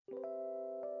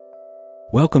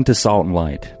Welcome to Salt and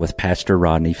Light with Pastor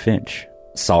Rodney Finch.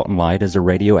 Salt and Light is a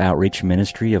radio outreach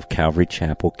ministry of Calvary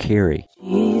Chapel, Cary.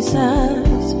 Jesus,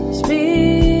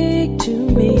 speak to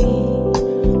me.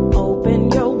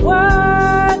 Open your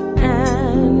word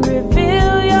and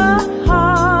reveal your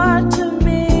heart to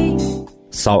me.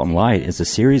 Salt and Light is a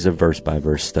series of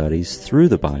verse-by-verse studies through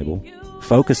the Bible,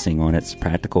 focusing on its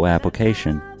practical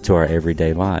application to our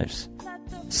everyday lives.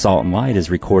 Salt and Light is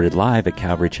recorded live at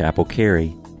Calvary Chapel,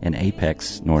 Cary in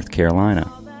Apex, North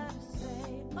Carolina.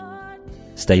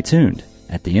 Stay tuned.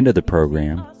 At the end of the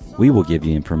program, we will give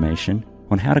you information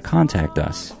on how to contact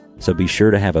us, so be sure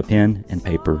to have a pen and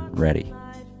paper ready.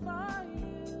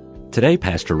 Today,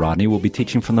 Pastor Rodney will be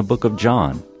teaching from the book of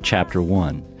John, chapter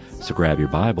 1, so grab your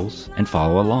Bibles and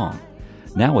follow along.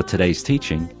 Now with today's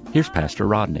teaching, here's Pastor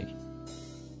Rodney.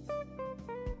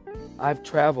 I've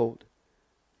traveled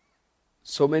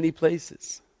so many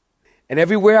places. And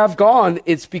everywhere I've gone,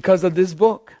 it's because of this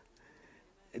book.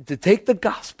 To take the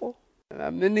gospel.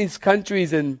 I'm in these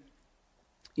countries and,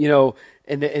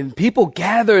 and people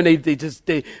gather and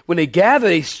they when they gather,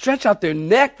 they stretch out their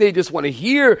neck. They just want to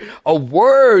hear a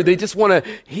word. They just want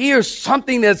to hear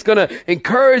something that's going to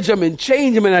encourage them and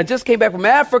change them. And I just came back from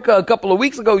Africa a couple of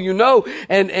weeks ago,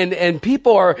 and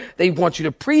people they want you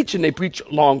to preach, and they preach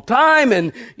a long time.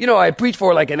 And, I preach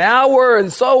for like an hour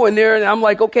and I'm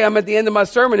like, okay, I'm at the end of my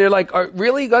sermon. They're like,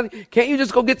 really? Can't you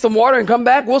just go get some water and come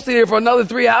back? We'll stay there for another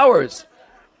 3 hours.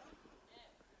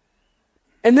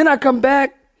 And then I come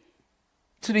back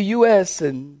to the U.S.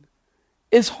 and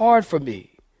it's hard for me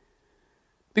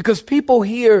because people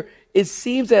here, it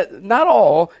seems that not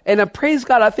all, and I praise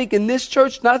God, I think in this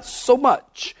church, not so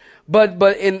much, but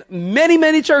in many,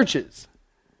 many churches,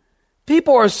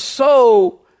 people are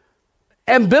so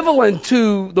ambivalent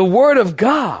to the Word of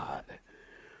God.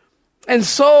 And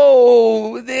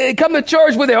so they come to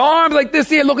church with their arms like this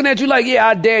here, looking at you like, yeah,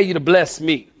 I dare you to bless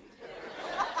me.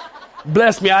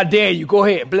 Bless me, I dare you. Go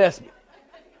ahead, bless me.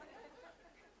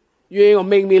 You ain't going to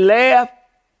make me laugh.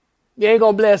 You ain't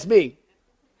going to bless me.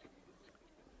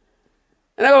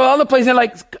 And I go to other places and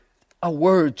like, a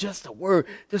word, just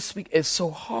speak. It's so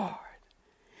hard.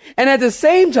 And at the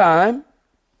same time,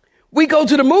 we go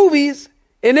to the movies,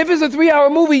 and if it's a 3-hour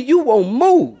movie, you won't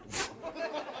move.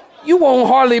 You won't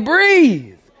hardly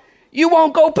breathe. You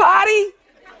won't go potty.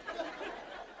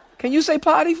 Can you say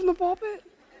potty from the pulpit?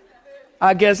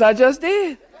 I guess I just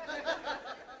did.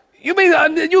 You mean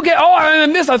you get, I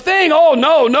miss a thing? Oh,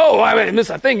 no, I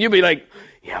miss a thing. You'll be like,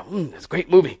 yeah, that's a great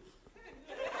movie.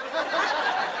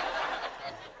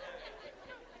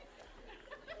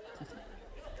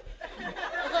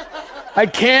 I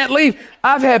can't leave.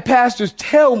 I've had pastors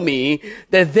tell me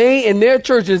that they, in their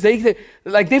churches, they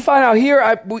find out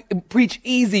here, we preach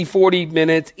easy 40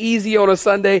 minutes, easy on a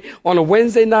Sunday, on a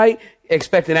Wednesday night,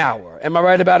 expect an hour. Am I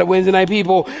right about it, Wednesday night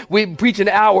people? We preach an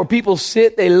hour. People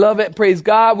sit, they love it, praise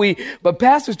God. But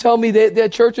pastors tell me that their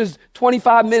church is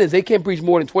 25 minutes. They can't preach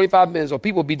more than 25 minutes or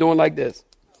people be doing like this.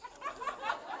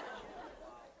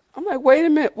 I'm like, wait a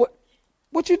minute,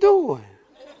 what you doing?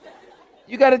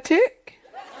 You got a tick?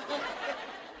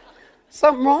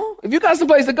 Something wrong? If you got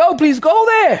someplace to go, please go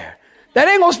there. That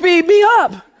ain't gonna speed me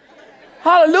up.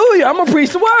 Hallelujah, I'm gonna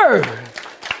preach the word.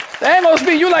 That ain't gonna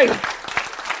speed you like,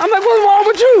 I'm like, what's wrong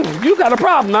with you? You got a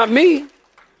problem, not me.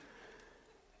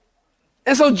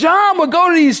 And so John would go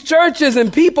to these churches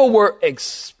and people were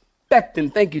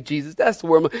expectant. Thank you, Jesus. That's the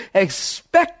word.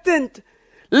 Expectant.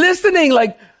 Listening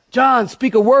like, John,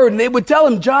 speak a word. And they would tell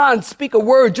him, John, speak a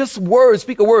word. Just word,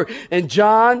 speak a word. And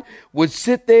John would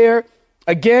sit there.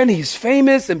 Again, he's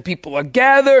famous and people are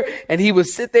gathered. And he would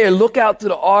sit there and look out to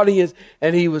the audience.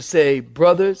 And he would say,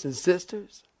 brothers and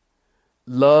sisters,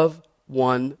 love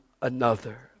one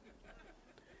another.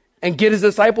 And get his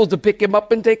disciples to pick him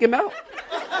up and take him out.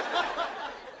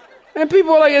 And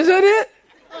people are like, is that it?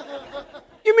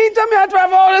 You mean tell me I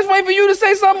drive all this way for you to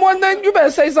say something one thing? You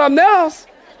better say something else.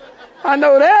 I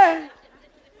know that.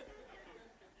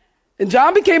 And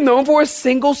John became known for his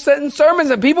single sentence sermons,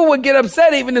 and people would get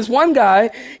upset. Even this one guy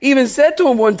even said to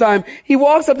him one time, he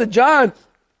walks up to John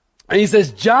and he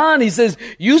says, John, he says,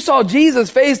 you saw Jesus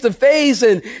face to face,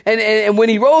 and when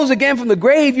he rose again from the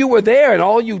grave, you were there, and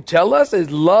all you tell us is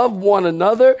love one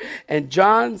another. And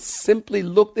John simply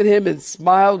looked at him and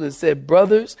smiled and said,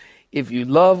 brothers, if you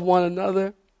love one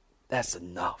another, that's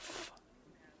enough.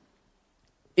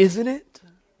 Isn't it?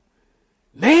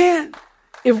 Man,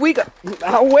 if we got,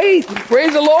 I'll wait,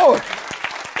 praise the Lord.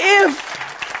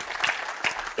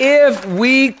 If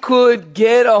we could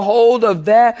get a hold of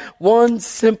that one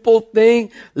simple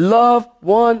thing, love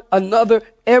one another,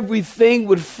 everything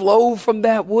would flow from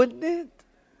that, wouldn't it?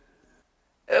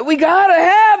 We got to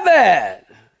have have that.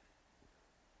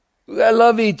 We got to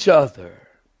love each other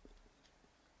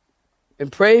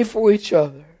and pray for each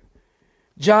other.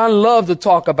 John loved to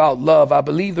talk about love. I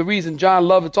believe the reason John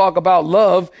loved to talk about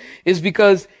love is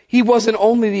because he wasn't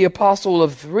only the apostle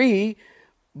of 3,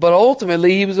 but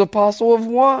ultimately he was apostle of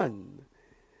 1.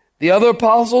 The other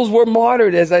apostles were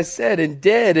martyred, as I said, and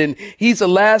dead, and he's the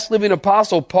last living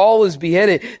apostle. Paul is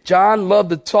beheaded. John loved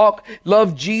to talk,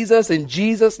 loved Jesus, and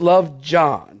Jesus loved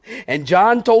John. And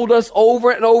John told us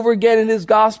over and over again in his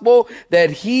gospel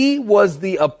that he was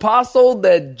the apostle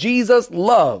that Jesus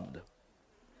loved.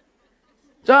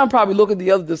 John probably looked at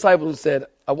the other disciples and said,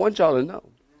 I want y'all to know,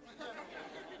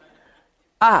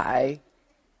 I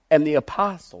am the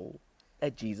apostle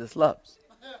that Jesus loves,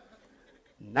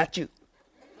 not you.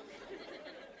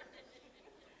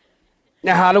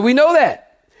 Now, how do we know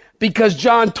that? Because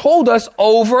John told us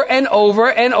over and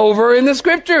over and over in the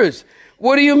scriptures.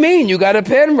 What do you mean? You got a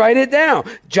pen? Write it down.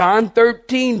 John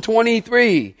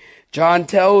 13:23. John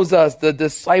tells us the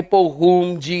disciple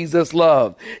whom Jesus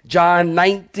loved. John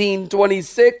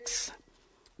 19:26.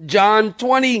 John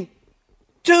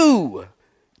 22.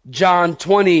 John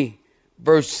 20,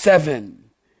 verse 7.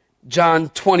 John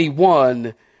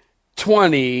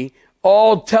 21:20.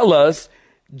 All tell us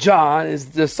John is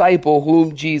the disciple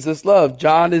whom Jesus loved.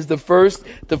 John is the first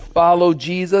to follow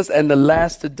Jesus and the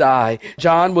last to die.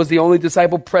 John was the only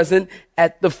disciple present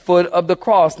at the foot of the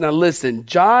cross. Now listen,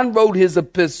 John wrote his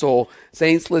epistle.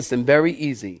 Saints, listen, very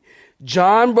easy.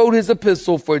 John wrote his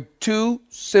epistle for 2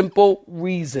 simple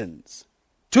reasons.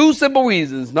 2 simple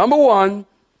reasons. Number 1,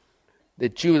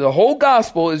 the whole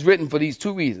gospel is written for these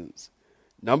 2 reasons.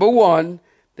 Number 1,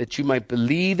 that you might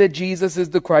believe that Jesus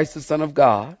is the Christ, the Son of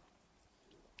God.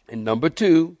 And number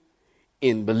 2,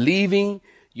 in believing,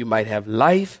 you might have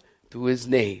life through his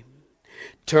name.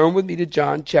 Turn with me to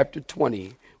John chapter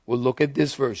 20. We'll look at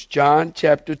this verse. John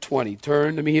chapter 20.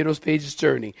 Turn, let me hear those pages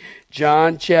turning.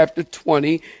 John chapter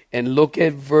 20 and look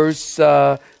at verse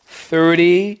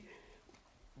 30.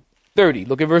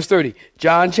 Look at verse 30.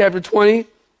 John chapter 20,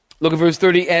 look at verse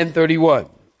 30 and 31.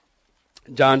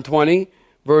 John 20,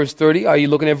 verse 30. Are you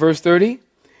looking at verse 30?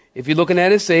 If you're looking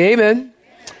at it, say amen.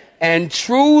 And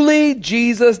truly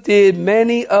Jesus did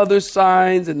many other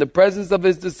signs in the presence of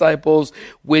his disciples,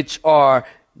 which are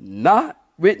not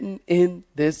written in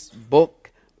this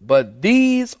book, but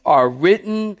these are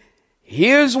written.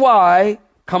 Here's why.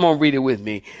 Come on, read it with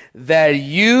me. That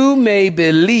you may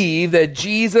believe that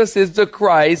Jesus is the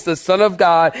Christ, the Son of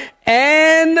God,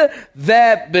 and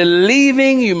that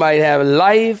believing you might have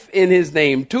life in his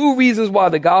name. 2 reasons why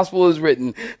the gospel is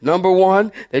written. Number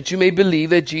 1, that you may believe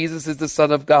that Jesus is the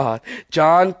Son of God.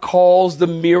 John calls the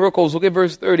miracles. Look at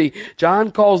verse 30.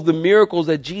 John calls the miracles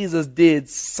that Jesus did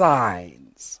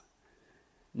signs,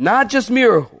 not just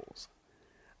miracles.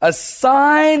 A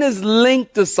sign is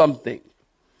linked to something.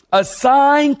 A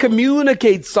sign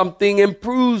communicates something and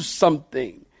proves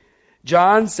something.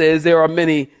 John says there are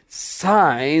many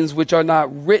signs which are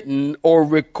not written or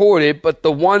recorded, but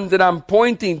the ones that I'm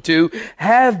pointing to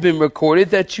have been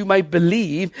recorded, that you might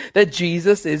believe that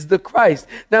Jesus is the Christ.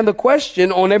 Now, the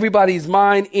question on everybody's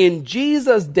mind in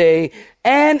Jesus' day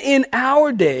and in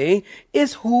our day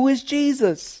is, who is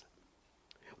Jesus?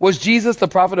 Was Jesus the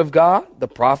prophet of God, the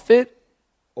prophet,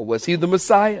 or was he the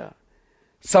Messiah?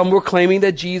 Some were claiming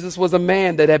that Jesus was a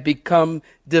man that had become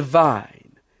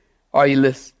divine. Are you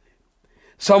listening?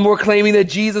 Some were claiming that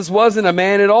Jesus wasn't a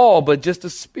man at all, but just a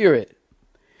spirit.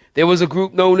 There was a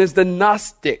group known as the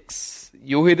Gnostics.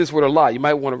 You'll hear this word a lot. You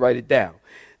might want to write it down.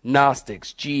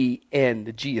 Gnostics, G-N,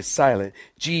 the G is silent,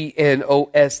 G-N-O-S-T-I-C-S,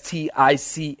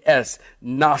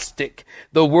 Gnostic.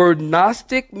 The word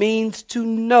Gnostic means to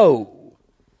know.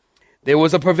 There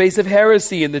was a pervasive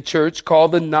heresy in the church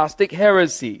called the Gnostic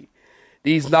heresy.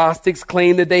 These Gnostics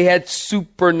claimed that they had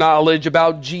super knowledge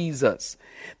about Jesus.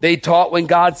 They taught when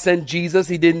God sent Jesus,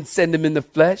 he didn't send him in the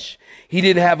flesh. He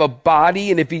didn't have a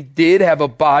body, and if he did have a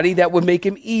body, that would make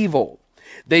him evil.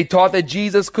 They taught that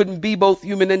Jesus couldn't be both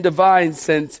human and divine,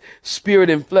 since spirit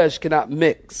and flesh cannot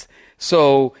mix.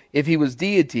 So if he was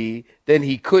deity, then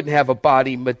he couldn't have a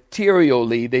body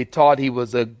materially. They taught he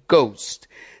was a ghost.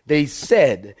 They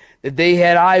said that they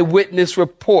had eyewitness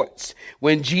reports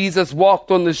when Jesus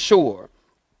walked on the shore,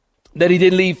 that he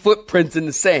didn't leave footprints in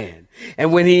the sand.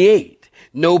 And when he ate,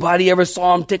 nobody ever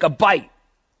saw him take a bite.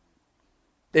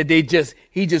 That he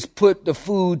just put the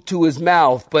food to his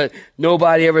mouth, but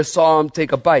nobody ever saw him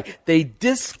take a bite. They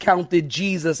discounted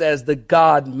Jesus as the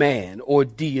God-man or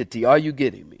deity. Are you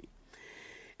getting me?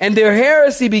 And their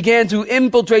heresy began to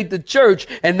infiltrate the church.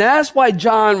 And that's why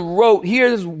John wrote.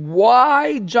 Here's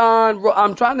why John wrote.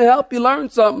 I'm trying to help you learn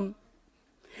something.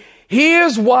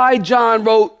 Here's why John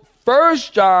wrote 1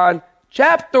 John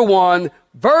chapter 1,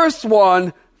 verse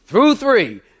 1 through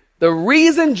 3. The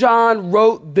reason John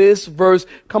wrote this verse,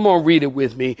 come on, read it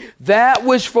with me. That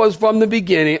which was from the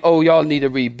beginning. Oh, y'all need to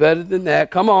read better than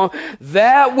that. Come on.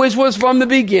 That which was from the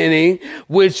beginning,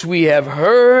 which we have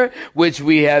heard, which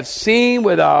we have seen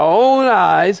with our own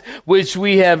eyes, which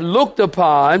we have looked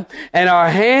upon, and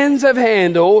our hands have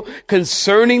handled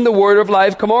concerning the word of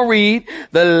life. Come on, read.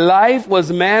 The life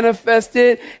was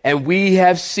manifested, and we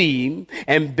have seen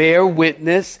and bear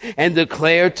witness and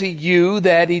declare to you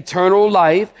that eternal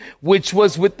life, which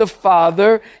was with the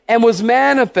Father and was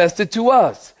manifested to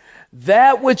us.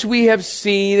 That which we have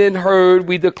seen and heard,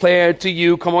 we declare to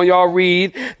you. Come on, y'all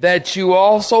read. That you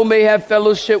also may have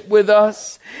fellowship with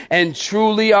us. And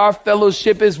truly our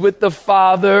fellowship is with the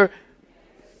Father.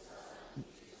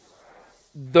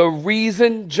 The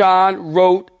reason John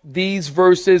wrote these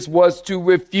verses was to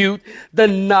refute the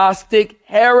Gnostic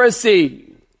heresy.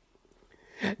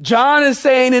 John is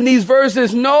saying in these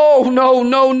verses, no.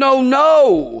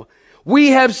 We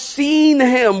have seen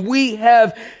him. We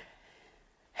have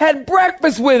had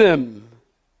breakfast with him.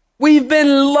 We've been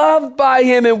loved by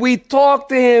him, and we talked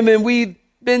to him, and we've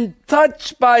been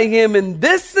touched by him. And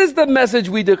this is the message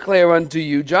we declare unto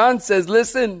you. John says,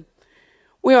 listen,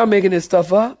 we aren't making this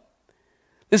stuff up.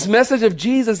 This message of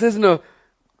Jesus isn't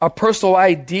our personal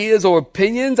ideas or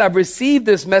opinions. I've received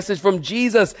this message from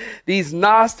Jesus. These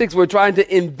Gnostics were trying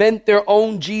to invent their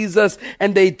own Jesus,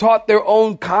 and they taught their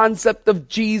own concept of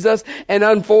Jesus. And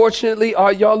unfortunately,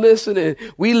 are y'all listening?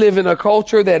 We live in a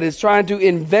culture that is trying to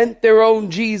invent their own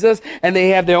Jesus, and they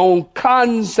have their own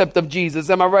concept of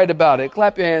Jesus. Am I right about it?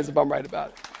 Clap your hands if I'm right about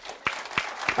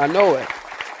it. I know it.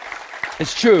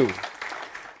 It's true.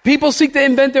 People seek to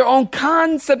invent their own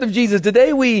concept of Jesus.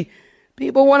 Today,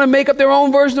 people want to make up their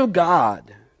own version of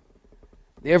God.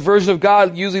 Their version of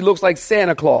God usually looks like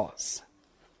Santa Claus.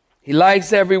 He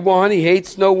likes everyone. He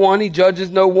hates no one. He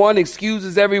judges no one,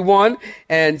 excuses everyone,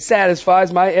 and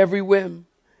satisfies my every whim.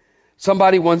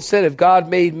 Somebody once said, if God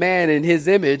made man in his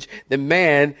image, then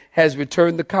man has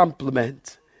returned the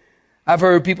compliment. I've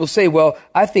heard people say, well,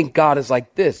 I think God is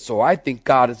like this, or I think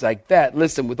God is like that.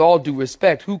 Listen, with all due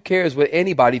respect, who cares what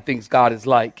anybody thinks God is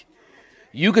like?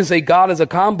 You can say God is a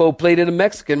combo plate at a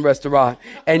Mexican restaurant,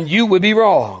 and you would be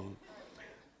wrong.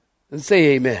 And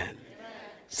say amen.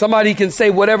 Somebody can say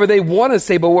whatever they want to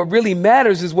say, but what really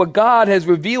matters is what God has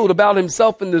revealed about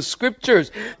himself in the scriptures.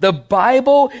 The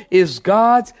Bible is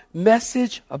God's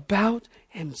message about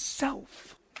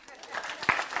himself.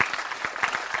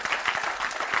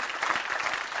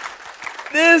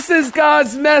 This is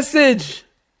God's message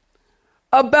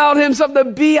about himself, the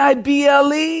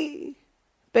Bible.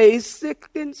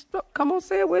 Come on,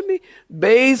 say it with me.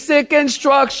 Basic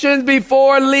instructions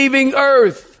before leaving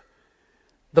earth.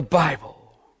 The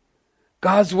Bible,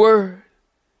 God's word,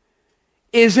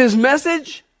 is his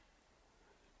message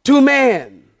to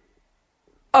man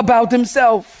about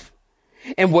himself.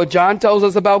 And what John tells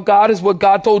us about God is what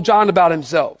God told John about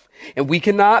himself. And we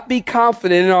cannot be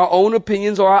confident in our own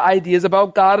opinions or our ideas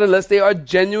about God unless they are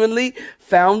genuinely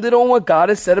founded on what God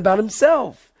has said about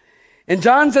himself. And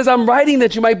John says, I'm writing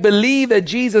that you might believe that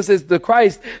Jesus is the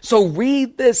Christ. So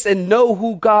read this and know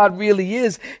who God really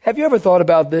is. Have you ever thought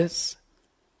about this?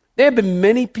 There have been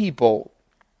many people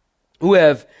who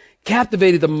have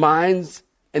captivated the minds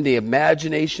and the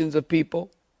imaginations of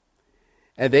people.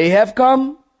 And they have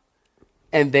come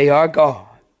and they are gone.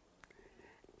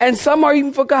 And some are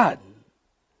even forgotten.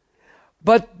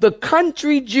 But the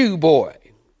country Jew boy,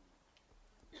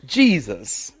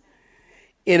 Jesus,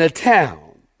 in a town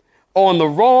on the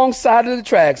wrong side of the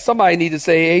tracks, somebody need to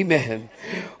say amen,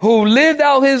 who lived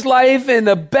out his life in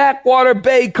the backwater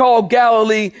bay called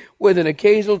Galilee with an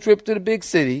occasional trip to the big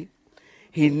city.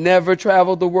 He never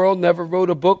traveled the world, never wrote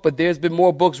a book, but there's been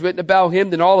more books written about him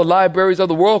than all the libraries of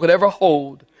the world could ever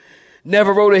hold.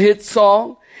 Never wrote a hit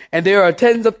song, and there are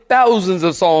tens of thousands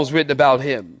of songs written about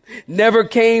him. Never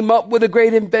came up with a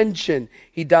great invention.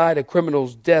 He died a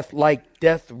criminal's death like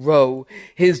death row.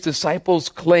 His disciples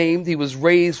claimed he was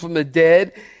raised from the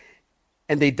dead,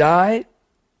 and they died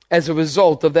as a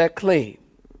result of that claim.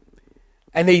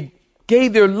 And they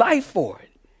gave their life for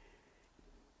it.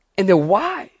 And their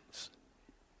wives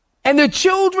and their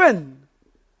children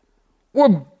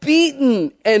were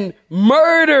beaten and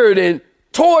murdered and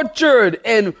tortured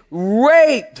and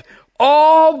raped,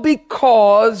 all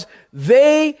because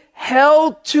they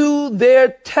held to their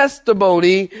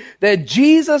testimony that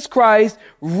Jesus Christ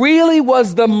really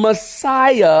was the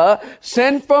Messiah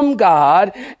sent from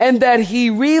God and that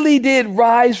he really did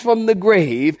rise from the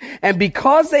grave. And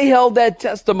because they held that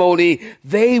testimony,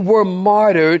 they were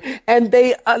martyred, and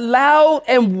they allowed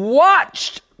and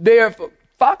watched their,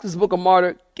 Fox's Book of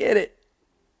Martyr, get it,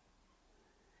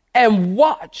 and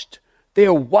watched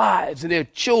their wives and their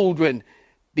children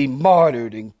be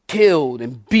martyred and killed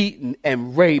and beaten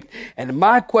and raped. And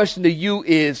my question to you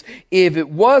is, if it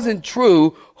wasn't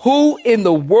true, who in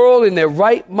the world in their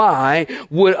right mind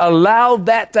would allow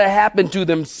that to happen to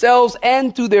themselves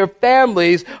and to their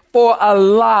families for a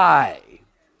lie?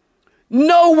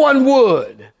 No one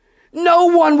would. No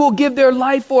one will give their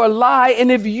life for a lie.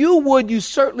 And if you would, you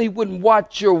certainly wouldn't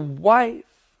watch your wife.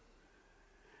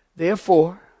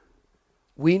 Therefore,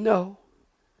 we know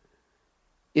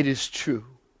it is true.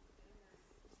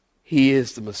 He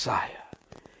is the Messiah.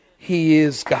 He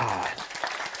is God.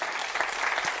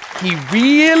 He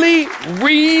really,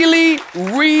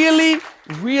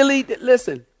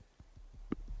 listen,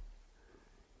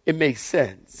 it makes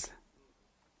sense.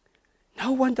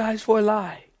 No one dies for a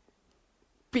lie.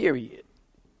 Period.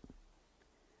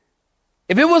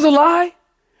 If it was a lie,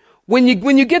 when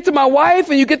you get to my wife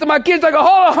and you get to my kids, I go,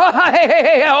 hold on,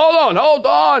 hey, hold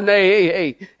on,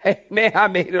 hey, man, I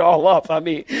made it all up. I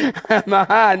mean,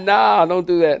 nah, don't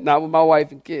do that. Not with my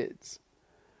wife and kids.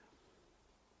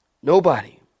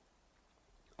 Nobody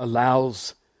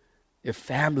allows their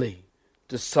family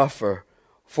to suffer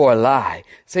for a lie.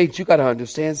 Saints, you got to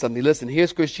understand something. Listen,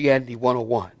 here's Christianity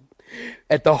 101.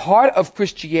 At the heart of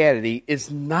Christianity is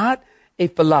not a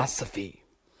philosophy.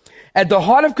 At the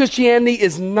heart of Christianity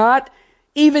is not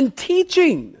even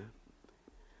teaching.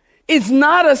 It's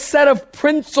not a set of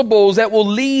principles that will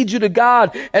lead you to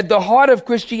God. At the heart of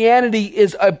Christianity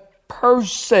is a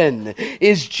person,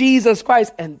 is Jesus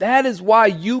Christ. And that is why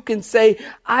you can say,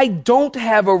 I don't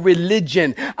have a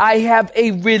religion. I have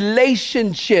a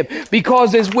relationship,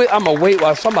 because I'm going to wait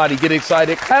while somebody get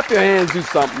excited. Clap your hands, do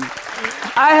something.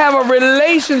 I have a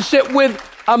relationship with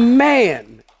a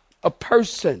man, a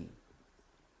person.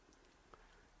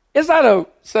 It's not a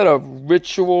set of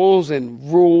rituals and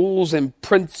rules and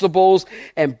principles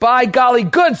and, by golly,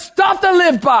 good stuff to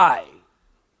live by.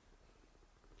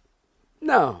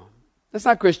 No, that's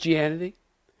not Christianity.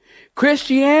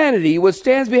 Christianity, what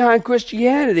stands behind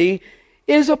Christianity,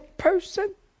 is a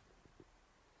person.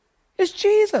 It's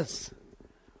Jesus,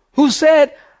 who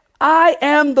said, I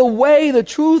am the way, the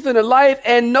truth, and the life,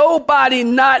 and nobody,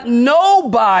 not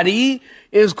nobody,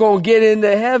 is going to get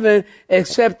into heaven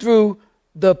except through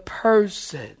the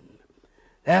person.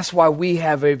 That's why we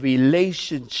have a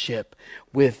relationship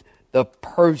with the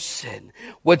person.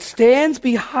 What stands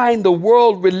behind the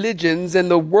world religions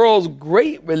and the world's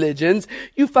great religions,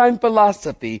 you find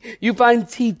philosophy, you find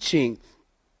teaching,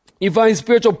 you find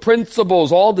spiritual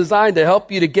principles, all designed to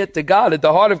help you to get to God. At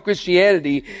the heart of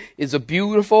Christianity is a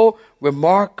beautiful,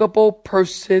 remarkable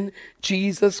person,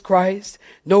 Jesus Christ.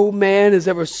 No man has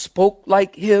ever spoke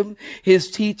like him. His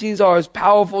teachings are as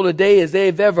powerful today as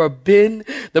they've ever been.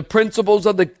 The principles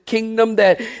of the kingdom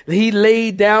that he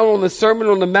laid down on the Sermon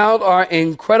on the Mount are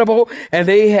incredible, and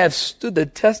they have stood the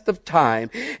test of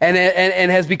time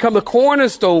and has become the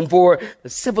cornerstone for the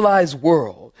civilized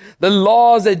world. The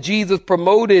laws that Jesus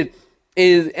promoted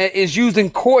is used in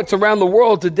courts around the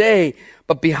world today.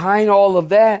 But behind all of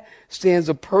that stands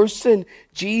a person,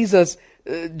 Jesus.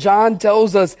 John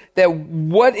tells us that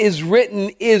what is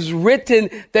written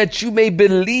that you may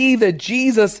believe that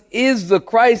Jesus is the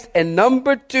Christ. And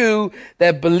number two,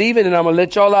 that believing, and I'm going to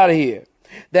let y'all out of here,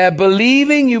 that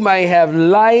believing you might have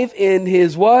life in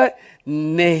his what?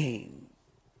 Name.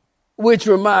 Which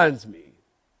reminds me,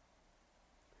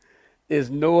 there's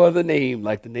no other name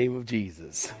like the name of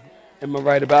Jesus. Am I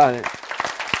right about it?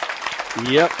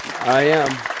 Yep, I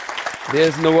am.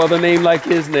 There's no other name like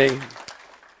his name.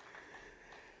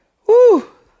 Woo!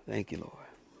 Thank you, Lord.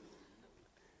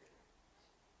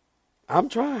 I'm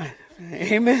trying.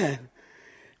 Amen.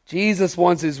 Jesus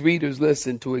wants his readers,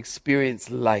 listen, to experience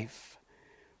life.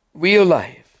 Real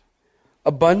life.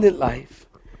 Abundant life.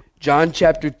 John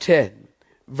chapter 10,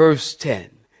 verse 10.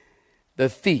 The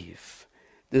thief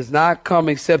does not come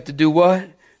except to do what?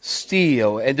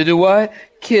 Steal. And to do what?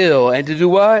 Kill. And to do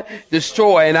what?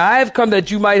 Destroy. And I have come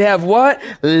that you might have what?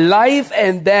 Life,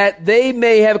 and that they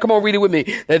may have, come on, read it with me,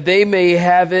 that they may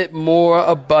have it more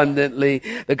abundantly.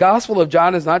 The Gospel of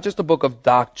John is not just a book of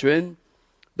doctrine.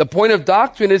 The point of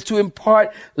doctrine is to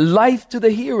impart life to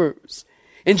the hearers.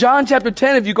 In John chapter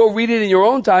 10, if you go read it in your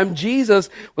own time, Jesus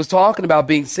was talking about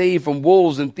being saved from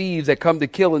wolves and thieves that come to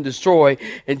kill and destroy.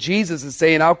 And Jesus is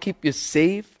saying, I'll keep you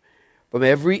safe from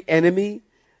every enemy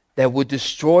that would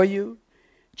destroy you.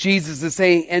 Jesus is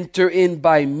saying, enter in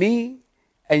by me,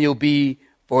 and you'll be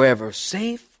forever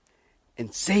safe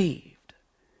and saved.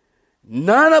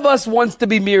 None of us wants to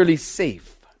be merely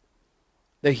safe.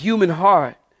 The human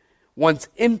heart wants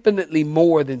infinitely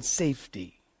more than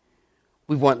safety.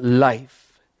 We want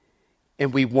life,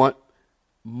 and we want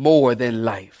more than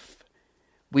life.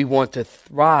 We want to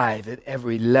thrive at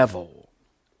every level.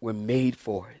 We're made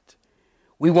for it.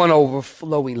 We want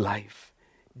overflowing life,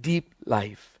 deep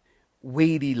life,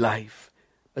 weighty life,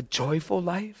 a joyful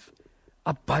life,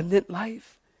 abundant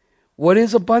life. What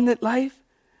is abundant life?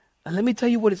 And let me tell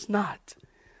you what it's not.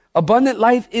 Abundant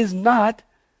life is not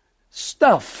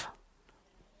stuff.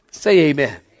 Say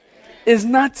amen. It's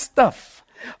not stuff.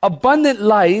 Abundant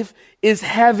life is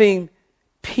having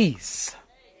peace.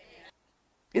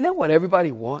 Isn't that what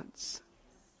everybody wants?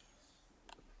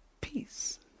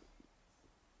 Peace.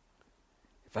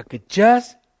 If I could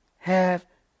just have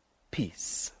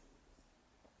peace.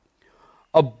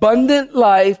 Abundant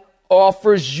life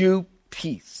offers you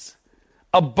peace.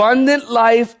 Abundant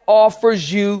life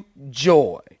offers you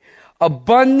joy.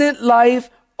 Abundant life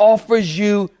offers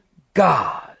you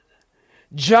God.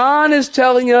 John is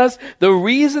telling us the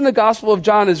reason the Gospel of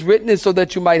John is written is so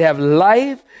that you might have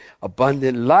life,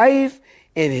 abundant life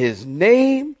in his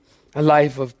name, a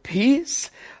life of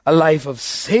peace, a life of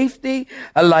safety,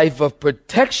 a life of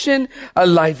protection, a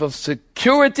life of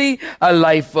security, a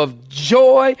life of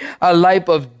joy, a life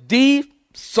of deep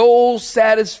soul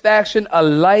satisfaction, a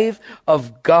life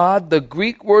of God. The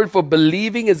Greek word for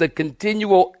believing is a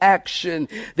continual action.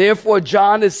 Therefore,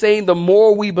 John is saying the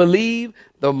more we believe,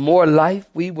 the more life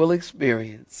we will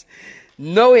experience.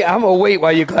 Knowing, I'm going to wait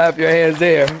while you clap your hands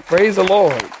there. Praise the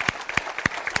Lord.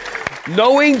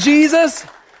 Knowing Jesus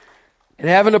and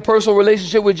having a personal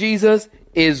relationship with Jesus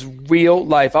is real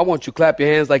life. I want you to clap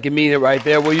your hands like you mean it right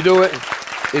there. Will you do it?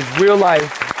 It's real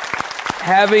life.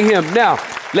 Having him. Now,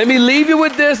 let me leave you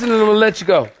with this and then I'm going to let you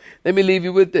go. Let me leave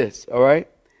you with this, all right?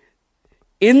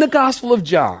 In the Gospel of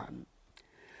John,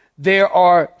 there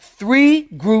are 3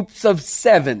 groups of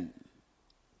 7.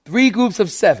 3 groups of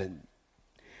 7.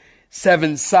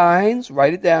 7 signs,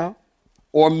 write it down,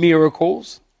 or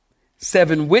miracles.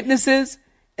 7 witnesses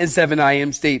and 7 I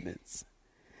am statements.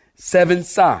 7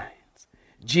 signs.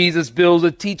 Jesus builds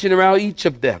a teaching around each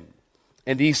of them.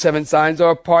 And these 7 signs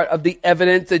are a part of the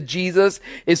evidence that Jesus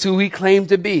is who he claimed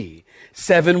to be.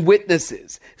 7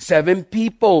 witnesses, 7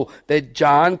 people that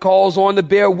John calls on to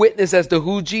bear witness as to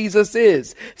who Jesus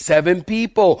is. 7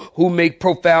 people who make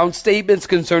profound statements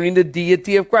concerning the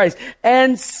deity of Christ.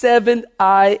 And 7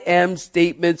 I am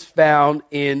statements found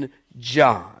in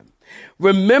John.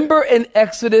 Remember in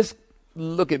Exodus,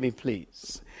 look at me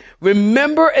please.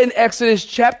 Remember in Exodus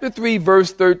chapter 3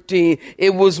 verse 13,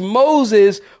 it was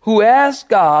Moses who asked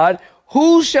God,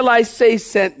 who shall I say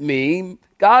sent me?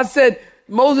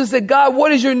 Moses said, God,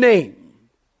 what is your name?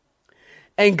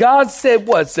 And God said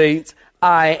what, saints?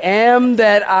 I am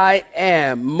that I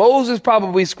am. Moses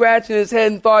probably scratching his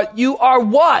head and thought, you are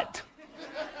what?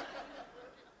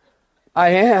 I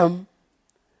am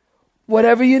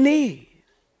whatever you need.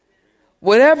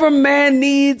 Whatever man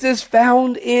needs is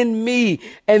found in me.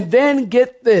 And then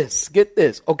get this.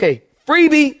 Okay,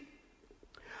 freebie.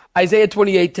 Isaiah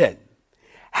 28:10.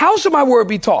 How shall my word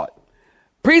be taught?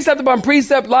 Precept upon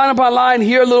precept, line upon line,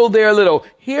 here a little, there a little.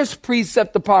 Here's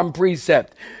precept upon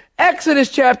precept. Exodus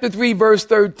chapter 3 verse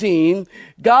 13,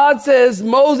 God says,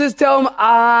 Moses, tell him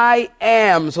I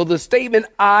am. So the statement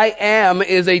I am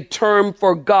is a term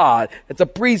for God. It's a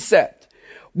precept.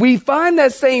 We find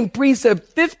that same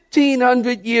precept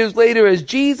 1,500 years later as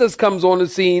Jesus comes on the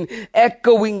scene,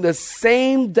 echoing the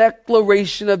same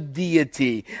declaration of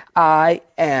deity. I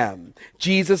am.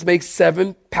 Jesus makes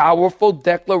 7 powerful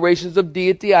declarations of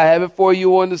deity. I have it for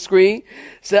you on the screen.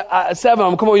 7 of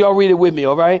them. Come on, y'all read it with me,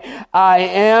 all right? I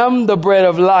am the bread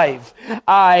of life.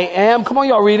 I am, come on,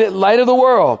 y'all read it, light of the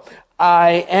world.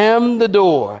 I am the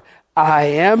door. I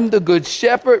am the good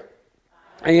shepherd.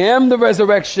 I am the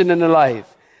resurrection and the life.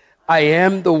 I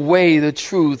am the way, the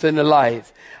truth, and the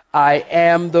life. I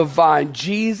am the vine.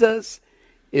 Jesus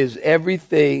is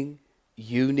everything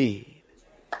you need.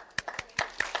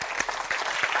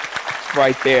 It's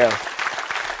right there.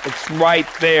 It's right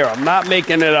there. I'm not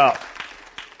making it up.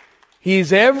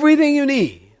 He's everything you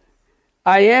need.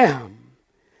 I am.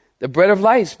 The bread of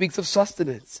life speaks of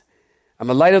sustenance. I'm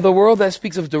the light of the world. That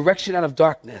speaks of direction out of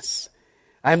darkness.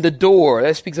 I am the door.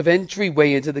 That speaks of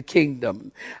entryway into the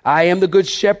kingdom. I am the good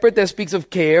shepherd. That speaks of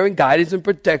care and guidance and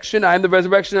protection. I am the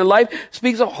resurrection and life.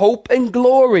 Speaks of hope and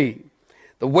glory.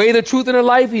 The way, the truth, and the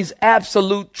life. He's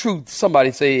absolute truth. Somebody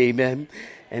say amen.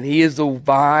 And He is the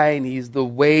vine. He's the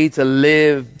way to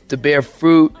live, to bear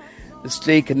fruit, to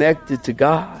stay connected to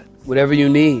God. Whatever you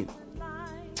need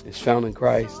is found in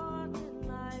Christ.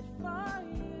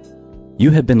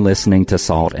 You have been listening to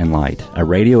Salt and Light, a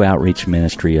radio outreach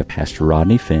ministry of Pastor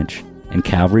Rodney Finch and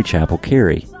Calvary Chapel,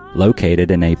 Cary,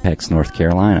 located in Apex, North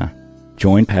Carolina.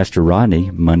 Join Pastor Rodney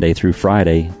Monday through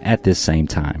Friday at this same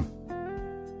time.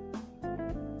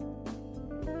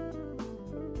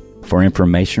 For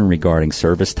information regarding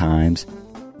service times,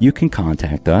 you can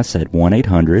contact us at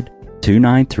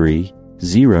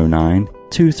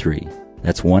 1-800-293-0923.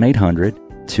 That's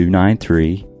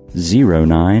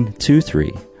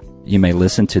 1-800-293-0923. You may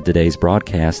listen to today's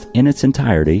broadcast in its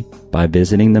entirety by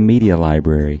visiting the media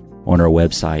library on our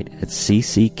website at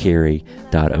cccary.org.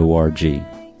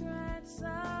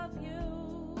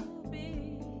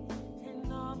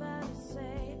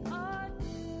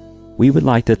 We would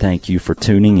like to thank you for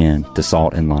tuning in to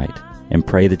Salt and Light and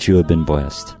pray that you have been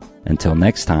blessed. Until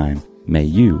next time, may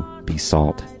you be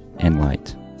salt and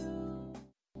light.